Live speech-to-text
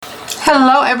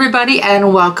Hello, everybody,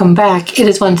 and welcome back. It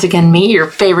is once again me, your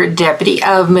favorite deputy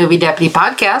of Movie Deputy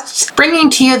Podcasts, bringing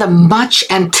to you the much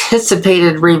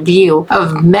anticipated review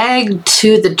of Meg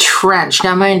to the Trench.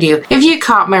 Now, mind you, if you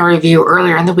caught my review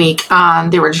earlier in the week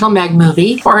on the original Meg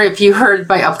movie, or if you heard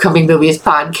my upcoming movies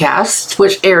podcast,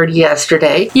 which aired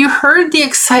yesterday, you heard the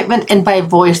excitement in my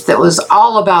voice that was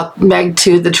all about Meg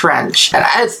to the Trench.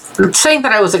 And saying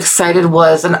that I was excited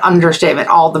was an understatement.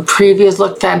 All the previews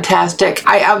looked fantastic.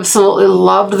 I absolutely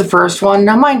loved the first one.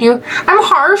 Now, mind you, I'm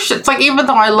harsh. It's like, even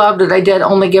though I loved it, I did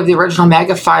only give the original Meg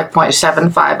a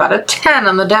 5.75 out of 10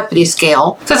 on the deputy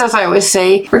scale. Because as I always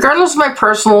say, regardless of my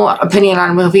personal opinion on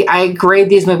a movie, I grade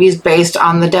these movies based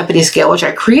on the deputy scale, which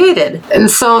I created. And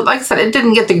so, like I said, it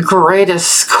didn't get the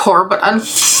greatest score, but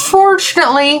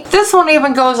unfortunately, this one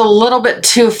even goes a little bit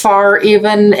too far,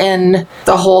 even in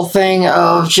the whole thing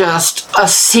of just a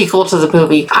sequel to the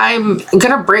movie. I'm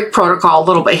gonna break protocol a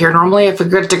little bit here. Normally, if it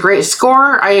gets a great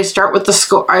score, I start with the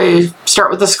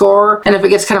score, and if it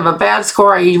gets kind of a bad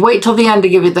score, I wait till the end to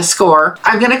give you the score.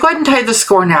 I'm gonna go ahead and tell you the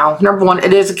score now. Number one,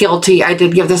 it is guilty. I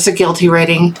did give this a guilty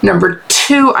rating. Number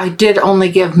two, I did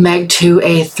only give Meg 2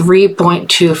 a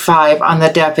 3.25 on the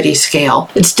deputy scale.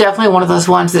 It's definitely one of those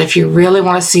ones that if you really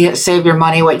want to see it, save your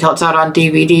money, wait till it's out on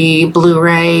DVD,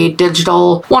 Blu-ray,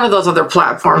 digital, one of those other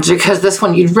platforms, because this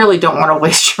one you really don't want to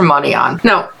waste your money on.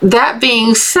 Now, that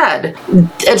being said,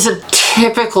 it's a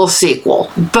typical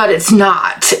sequel, but it's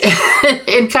not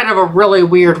in kind of a really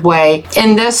weird way.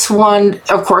 In this one,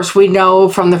 of course, we know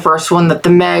from the first one that the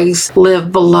Megs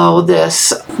live below this.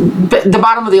 The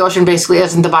bottom of the ocean basically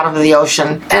isn't the bottom of the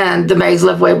ocean, and the Megs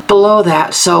live way below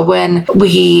that. So when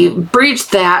we breach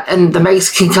that and the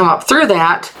Megs can come up through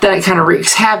that, then it kind of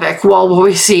wreaks havoc. Well, what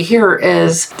we see here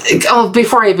is,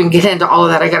 before I even get into all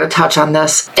of that, I got to touch on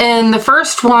this. In the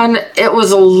first one, it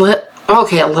was a little bit.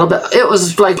 It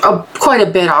was like quite a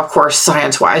bit off course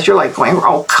science-wise. You're like going,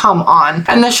 oh, come on.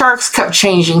 And the sharks kept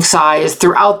changing size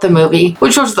throughout the movie,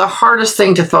 which was the hardest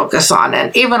thing to focus on.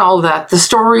 And even all of that, the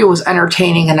story was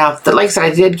entertaining enough that, like I said,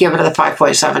 I did give it a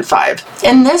 5.75.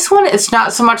 In this one, it's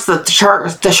not so much that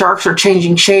the sharks are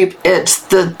changing shape. It's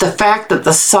the fact that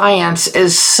the science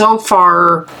is so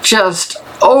far just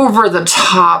over the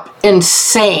top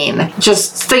insane.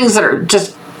 Just things that are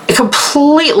just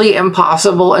completely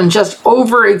impossible and just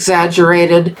over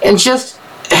exaggerated, and just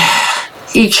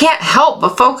you can't help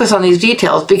but focus on these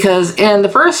details, because in the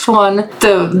first one,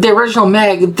 the original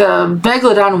Meg, the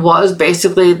Megalodon was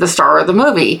basically the star of the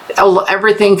movie.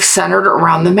 Everything centered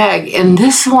around the Meg. In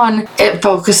this one, it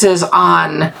focuses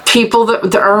on people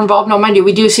that are involved. Now, mind you,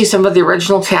 we do see some of the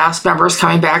original cast members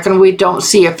coming back, and we don't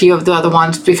see a few of the other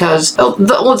ones because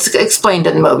it's explained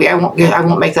in the movie. I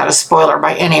won't make that a spoiler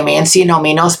by any means. You know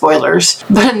me, no spoilers.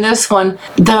 But in this one,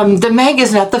 the Meg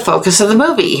is not the focus of the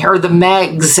movie, or the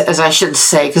Megs, as I should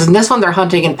say, because in this one they're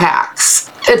hunting in packs.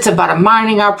 It's about a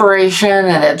mining operation,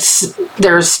 and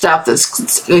there's stuff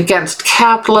that's against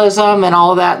capitalism and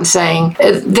all that, and saying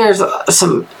there's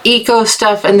some eco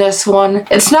stuff in this one.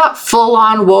 It's not full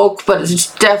on woke, but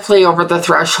it's definitely over the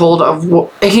threshold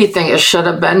of anything it should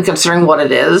have been, considering what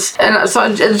it is. And so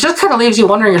it just kind of leaves you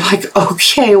wondering, you're like,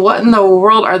 okay, what in the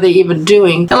world are they even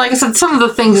doing? And like I said, some of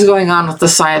the things going on with the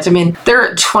science, I mean,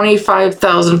 they're at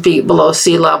 25,000 feet below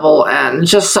sea level, and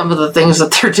just some of the things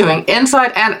that they're doing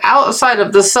inside and outside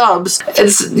of the subs,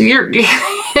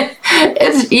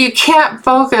 you can't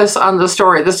focus on the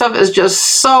story. The stuff is just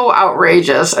so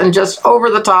outrageous and just over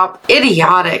the top,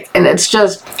 idiotic, and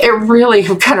it really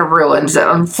kind of ruins it,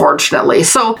 unfortunately.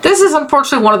 So this is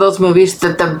unfortunately one of those movies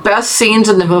that the best scenes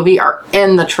in the movie are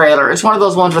in the trailer. It's one of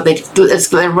those ones where they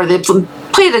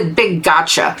played a big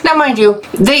gotcha. Now, mind you,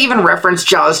 they even referenced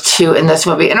Jaws 2 in this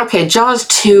movie. And okay, Jaws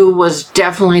 2 was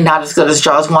definitely not as good as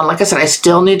Jaws 1. Like I said, I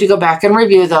still need to go back and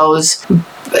review those.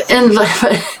 And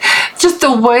just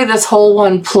the way this whole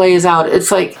one plays out,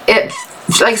 it's like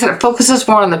I said, it focuses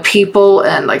more on the people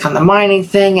and like on the mining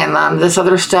thing and on this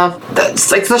other stuff. That's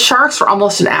like the sharks were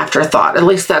almost an afterthought. At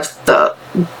least that's the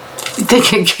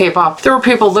thinking came up. There were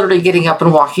people literally getting up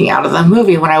and walking out of the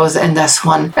movie when I was in this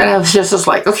one. And I was just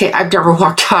like, okay, I've never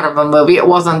walked out of a movie. It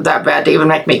wasn't that bad to even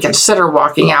make me consider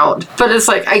walking out. But it's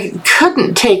like, I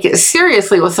couldn't take it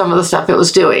seriously with some of the stuff it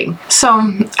was doing. So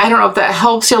I don't know if that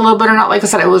helps you a little bit or not. Like I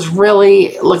said, I was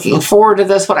really looking forward to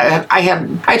this one.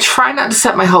 I try not to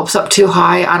set my hopes up too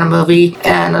high on a movie.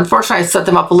 And unfortunately, I set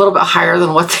them up a little bit higher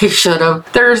than what they should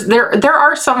have. There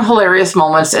are some hilarious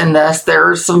moments in this.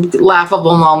 There are some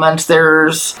laughable moments.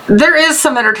 points. There is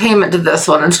some entertainment to this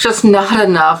one. It's just not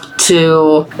enough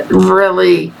to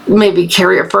really maybe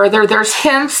carry it further. There's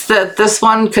hints that this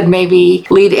one could maybe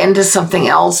lead into something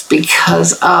else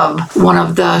because of one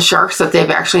of the sharks that they've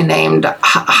actually named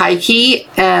haiqi,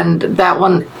 and that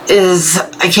one is,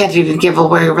 I can't even give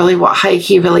away really what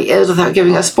haiqi really is without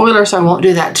giving a spoiler, so I won't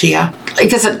do that to you.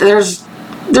 Like I said, there's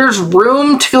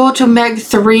room to go to Meg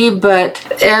 3, but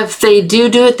if they do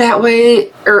it that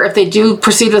way, or if they do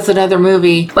proceed with another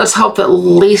movie, let's hope at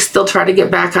least they'll try to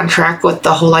get back on track with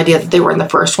the whole idea that they were in the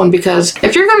first one, because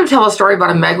if you're going to tell a story about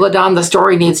a megalodon, the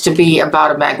story needs to be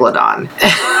about a megalodon.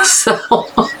 So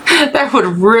that would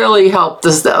really help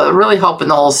in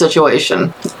the whole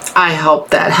situation. I hope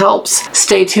that helps.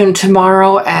 Stay tuned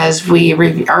tomorrow as we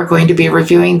are going to be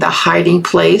reviewing The Hiding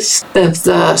Place,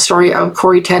 the story of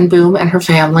Corrie ten Boom and her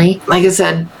family. Like I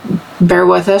said, bear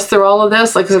with us through all of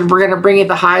this. Like I said, we're going to bring you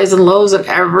the highs and lows and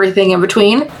everything in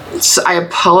between. So I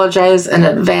apologize in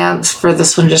advance for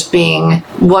this one just being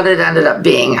what it ended up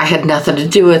being. I had nothing to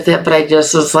do with it, but I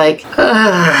just was like,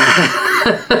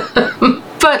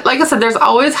 But like I said, there's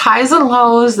always highs and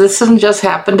lows. This one just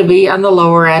happened to be on the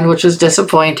lower end, which is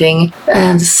disappointing.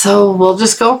 And so we'll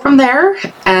just go from there,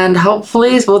 and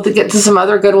hopefully we'll get to some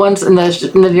other good ones in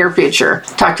the near future.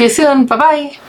 Talk to you soon. Bye-bye.